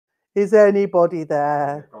Is anybody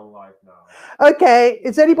there? Go live now. Okay,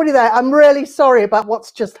 is anybody there? I'm really sorry about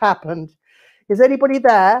what's just happened. Is anybody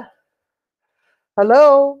there?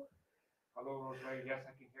 Hello? Hello, Rosemary. Yes,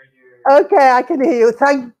 I can hear you. Okay, I can hear you.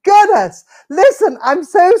 Thank goodness. Listen, I'm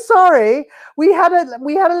so sorry. We had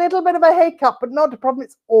a little bit of a hiccup, but not a problem.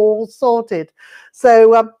 It's all sorted.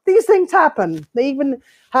 So these things happen. They even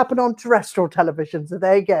happen on terrestrial television. So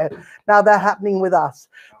there you go. Now they're happening with us.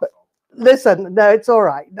 But listen, no, it's all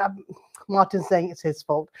right. Martin's saying it's his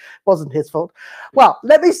fault. It wasn't his fault. Well,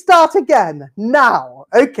 let me start again now.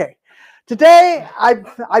 Okay. Today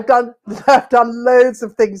I've done loads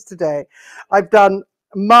of things today. I've done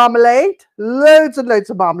marmalade, loads and loads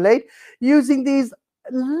of marmalade, using these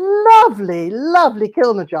lovely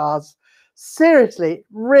Kilner jars. Seriously,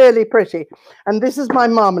 really pretty. And this is my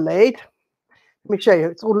marmalade. Let me show you.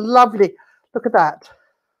 It's all lovely. Look at that.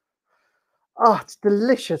 Oh, it's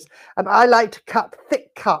delicious. And I like to cut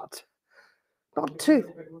thick cut. Not too.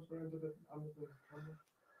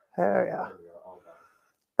 There we are.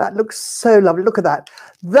 That looks so lovely. Look at that.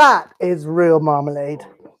 That is real marmalade.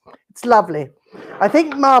 It's lovely. I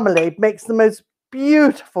think marmalade makes the most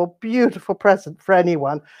beautiful, beautiful present for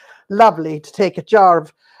anyone. Lovely to take a jar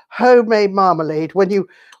of homemade marmalade when you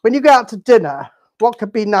go out to dinner. What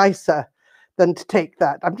could be nicer than to take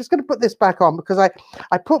that? I'm just going to put this back on because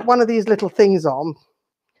I put one of these little things on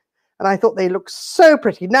and I thought they look so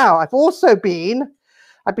pretty. Now I've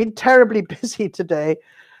been terribly busy today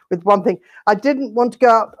with one thing. I didn't want to go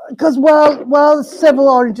out because well several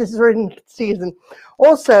oranges are in season.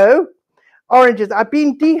 Also, oranges. I've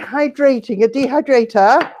been dehydrating a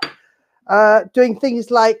dehydrator, doing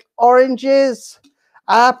things like oranges,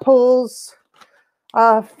 apples,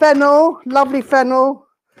 fennel, lovely fennel,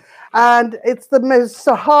 and it's the most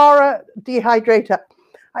Sahara dehydrator.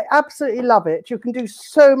 I absolutely love it. You can do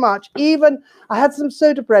so much. Even I had some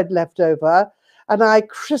soda bread left over and I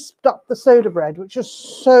crisped up the soda bread, which is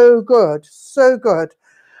so good, so good.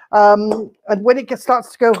 And when it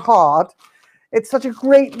starts to go hard, it's such a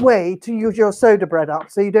great way to use your soda bread up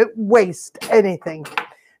so you don't waste anything.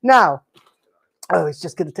 Now, oh, it's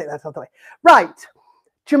just going to take that out of the way. Right,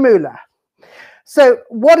 Chermoula. So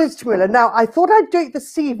what is Chermoula? Now, I thought I'd do it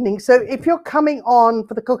this evening. So if you're coming on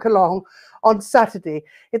for the cook along on Saturday,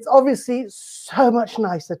 it's obviously so much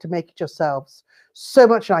nicer to make it yourselves. So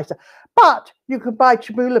much nicer. But you can buy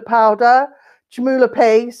Chermoula powder, Chermoula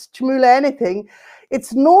paste, Chermoula anything.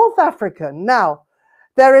 It's North African. Now,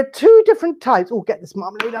 there are two different types. Oh, get this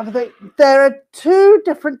marmalade out of the way. There are two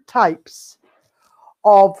different types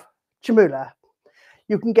of Chermoula.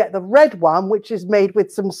 You can get the red one, which is made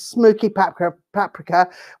with some smoky paprika,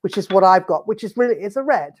 which is what I've got, which is it's a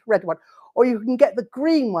red one. Or you can get the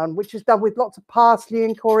green one, which is done with lots of parsley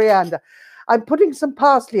and coriander. I'm putting some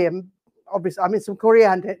parsley in, obviously, I mean some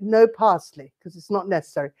coriander, no parsley, because it's not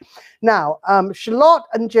necessary. Now, shallot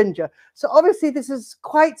and ginger. So obviously this is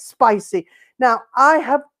quite spicy. Now, I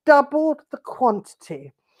have doubled the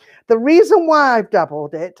quantity. The reason why I've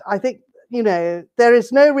doubled it, I think, you know, there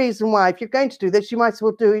is no reason why, if you're going to do this, you might as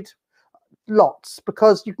well do it lots,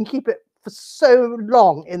 because you can keep it for so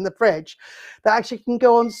long in the fridge that actually can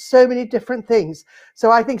go on so many different things.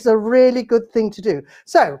 So I think it's a really good thing to do.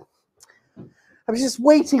 So I was just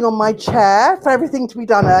waiting on my chair for everything to be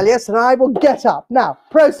done earlier, so I will get up. Now,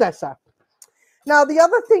 processor. Now, the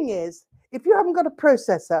other thing is, if you haven't got a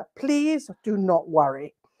processor, please do not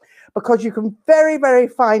worry, because you can very, very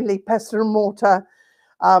finely pestle and mortar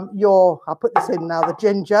I'll put this in now, the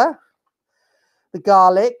ginger, the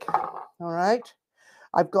garlic, all right.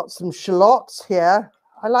 I've got some shallots here.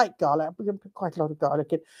 I like garlic. I'm going to put quite a lot of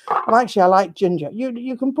garlic in. And actually, I like ginger.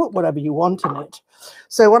 You can put whatever you want in it.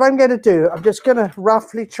 So what I'm going to do, I'm just going to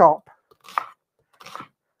roughly chop.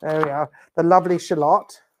 There we are, the lovely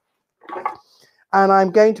shallot. And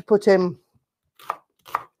I'm going to put in,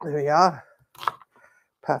 there we are.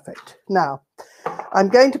 Perfect. Now, I'm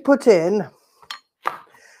going to put in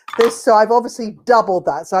this, so I've obviously doubled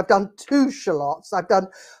that. So I've done 2 shallots. I've done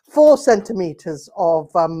 4 centimeters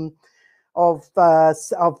of the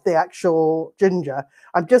actual ginger.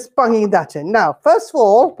 I'm just bunging that in. Now, first of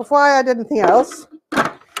all, before I add anything else,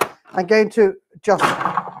 I'm going to just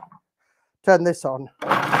turn this on.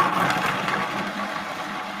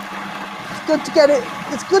 It's good to get it.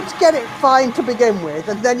 It's good to get it fine to begin with,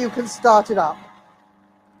 and then you can start it up.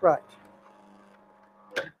 Right.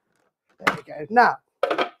 There we go. Now,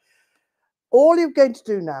 all you're going to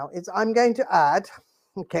do now is I'm going to add,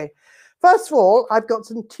 okay, first of all, I've got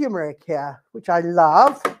some turmeric here, which I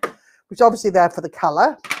love, which is obviously there for the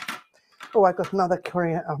colour. Oh, I've got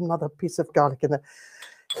another piece of garlic in there.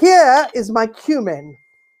 Here is my cumin.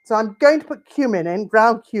 So I'm going to put cumin in,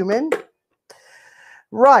 ground cumin.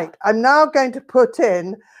 Right, I'm now going to put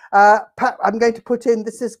in,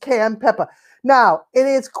 this is cayenne pepper. Now, it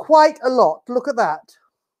is quite a lot. Look at that.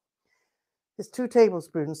 It's 2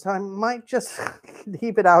 tablespoons, so I might just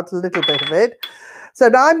leave it out a little bit of it. So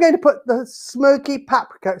now I'm going to put the smoky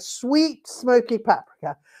paprika, sweet smoky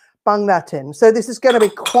paprika, bung that in. So this is going to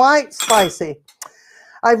be quite spicy.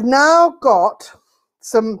 I've now got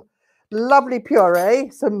some lovely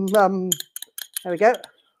puree, there we go,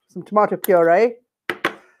 some tomato puree.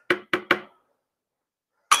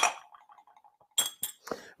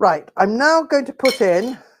 Right, I'm now going to put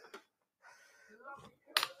in,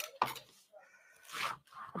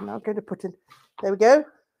 there we go,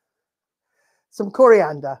 some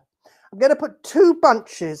coriander. I'm going to put 2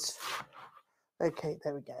 bunches, okay,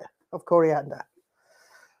 there we go, of coriander.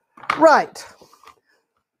 Right,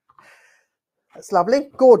 that's lovely,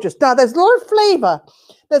 gorgeous. Now there's a lot of flavour.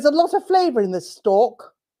 There's a lot of flavour in this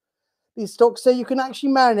stalk, these stalks, so you can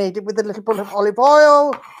actually marinate it with a little bit of olive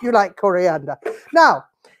oil. You like coriander. Now,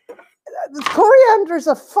 the coriander is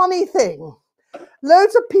a funny thing.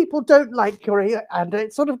 Loads of people don't like coriander.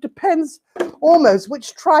 It sort of depends almost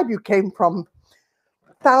which tribe you came from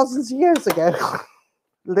thousands of years ago,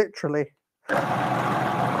 literally.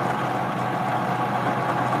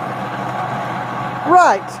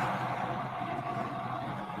 Right.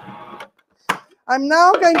 I'm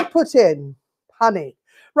now going to put in honey.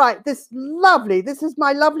 Right, this is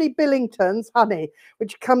my lovely Billington's honey,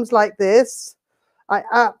 which comes like this. I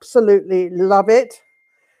absolutely love it.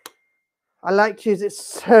 I like to use it,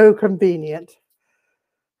 so convenient.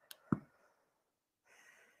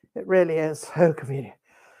 It really is so convenient.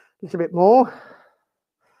 A little bit more.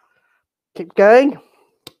 Keep going.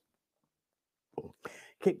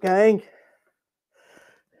 Keep going.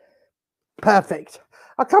 Perfect.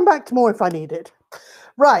 I'll come back to more if I need it.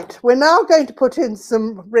 Right, we're now going to put in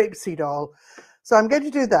some rapeseed oil. So I'm going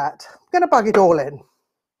to do that. I'm going to bug it all in.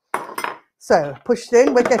 So push it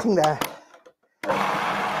in, we're getting there.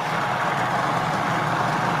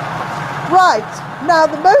 Right, now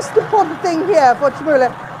the most important thing here for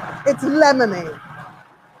Chermoula, it's lemony.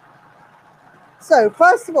 So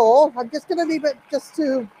first of all, I'm just going to leave it just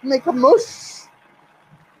to make a mush.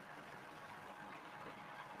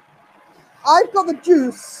 I've got the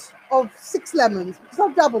juice of 6 lemons, because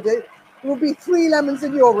I've doubled it. There will be 3 lemons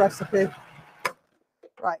in your recipe.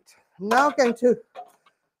 Right, I'm now going to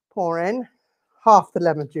pour in half the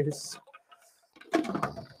lemon juice.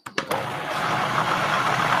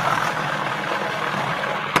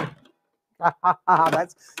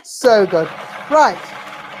 That's so good. Right,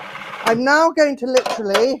 I'm now going to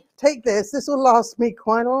literally take this. This will last me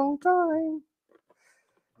quite a long time.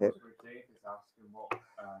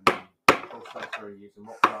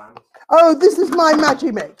 Oh, this is my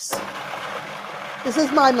Maggi mix. This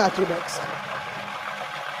is my Maggi mix.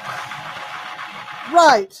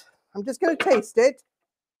 Right, I'm just going to taste it.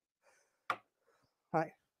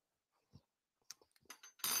 Right.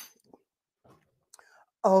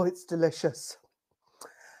 Oh, it's delicious.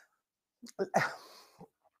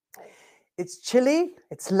 It's chilly,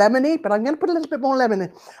 it's lemony, but I'm going to put a little bit more lemon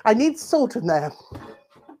in. I need salt in there.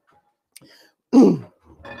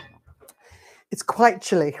 It's quite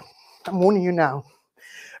chilly. I'm warning you now.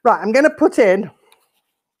 Right, I'm going to put in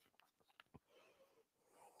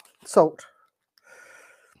salt.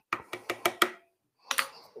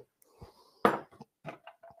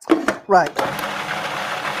 Right.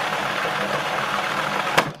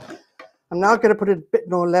 I'm now going to put in a bit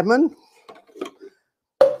more lemon.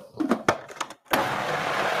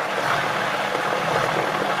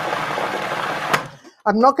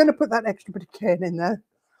 I'm not going to put that extra bit of cayenne in there.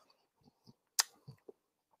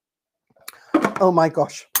 Oh my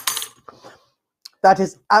gosh. That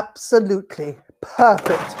is absolutely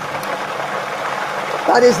perfect.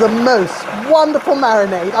 That is the most wonderful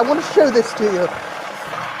marinade. I want to show this to you.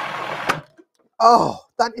 Oh,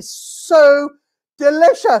 that is so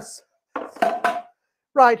delicious.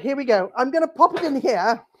 Right, here we go. I'm going to pop it in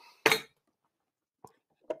here.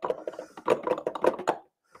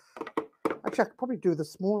 Actually, I could probably do the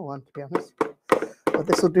smaller one, to be honest. But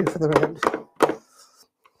this will do for the moment.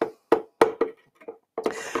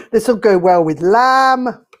 This will go well with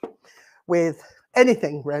lamb, with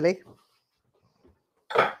anything, really.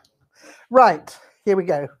 Right, here we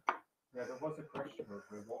go. Yeah, there was a question of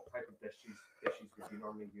what type of dishes would you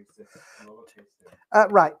normally use this canola paste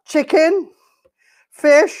in? Right, chicken,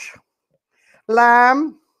 fish,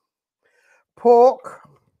 lamb, pork,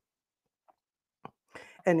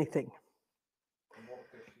 anything. And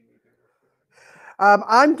what dish do you do?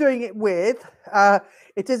 I'm doing it with,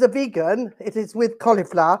 It is a vegan. It is with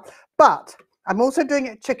cauliflower, but I'm also doing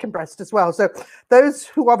it chicken breast as well. So those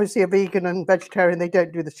who obviously are vegan and vegetarian, they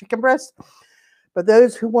don't do the chicken breast. But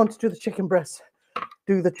those who want to do the chicken breast,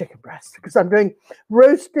 do the chicken breast. Because I'm doing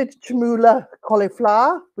roasted Chermoula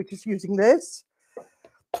cauliflower, which is using this.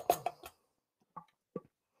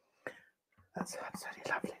 That's absolutely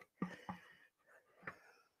lovely.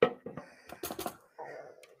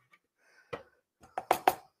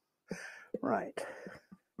 Right.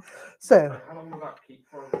 So, How long will that keep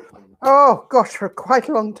for? oh gosh, for quite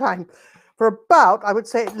a long time. For about, I would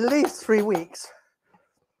say, at least 3 weeks.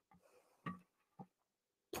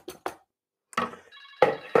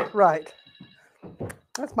 Right.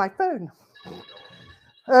 That's my phone.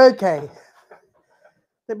 Okay.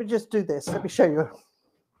 Let me just do this. Let me show you.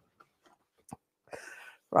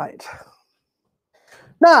 Right.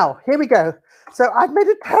 Now, here we go. So I've made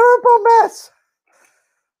a terrible mess.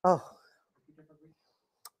 Oh.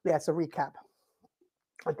 Yeah, it's a recap.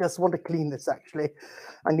 I just want to clean this, actually.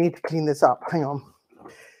 I need to clean this up. Hang on.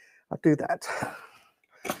 I'll do that.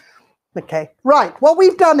 Okay. Right. What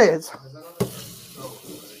we've done is...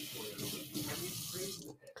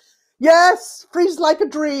 Yes, freeze like a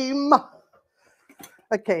dream.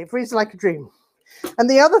 Okay, freeze like a dream. And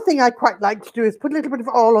the other thing I quite like to do is put a little bit of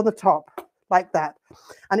oil on the top, like that.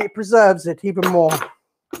 And it preserves it even more.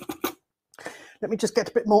 Let me just get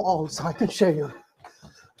a bit more oil so I can show you.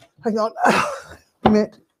 Hang on a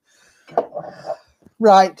minute.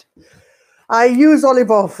 Right. I use olive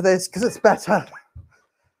oil for this because it's better.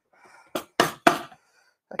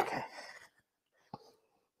 Okay.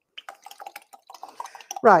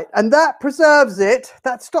 Right, and that preserves it.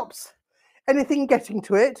 That stops anything getting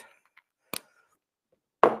to it.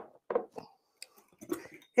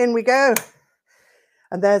 In we go.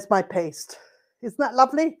 And there's my paste. Isn't that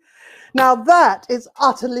lovely? Now that is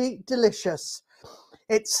utterly delicious.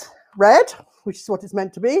 It's red, which is what it's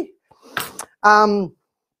meant to be.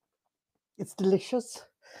 It's delicious.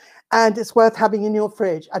 And it's worth having in your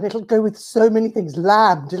fridge. And it'll go with so many things.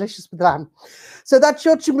 Lamb, delicious with lamb. So that's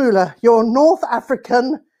your Chermoula, your North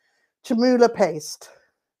African Chermoula paste.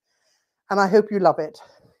 And I hope you love it.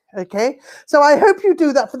 Okay, so I hope you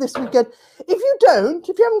do that for this weekend. If you don't,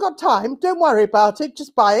 if you haven't got time, don't worry about it.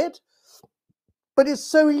 Just buy it. But it's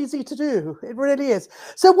so easy to do. It really is.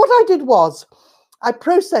 So what I did was I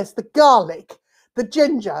processed the garlic, the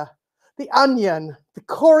ginger, the onion, the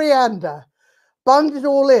coriander, bunged it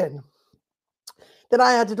all in. Then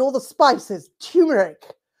I added all the spices, turmeric,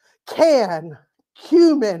 cayenne,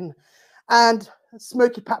 cumin, and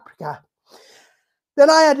smoky paprika. Then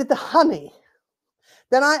I added the honey.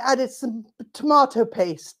 Then I added some tomato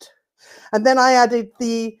paste. And then I added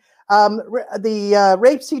the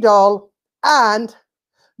rapeseed oil and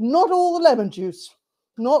not all the lemon juice.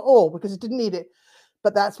 Not all, because it didn't need it.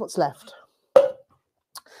 But that's what's left.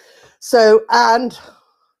 So, and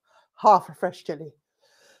half a fresh chili.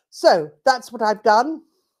 So that's what I've done.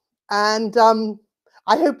 And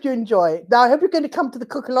I hope you enjoy it. Now, I hope you're going to come to the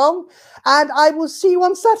cook along. And I will see you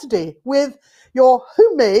on Saturday with your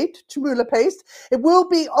homemade Chermoula paste. It will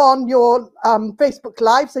be on your Facebook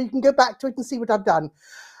Live, so you can go back to it and see what I've done.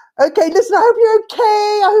 Okay, listen, I hope you're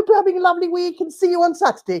okay. I hope you're having a lovely week and see you on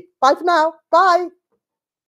Saturday. Bye for now. Bye.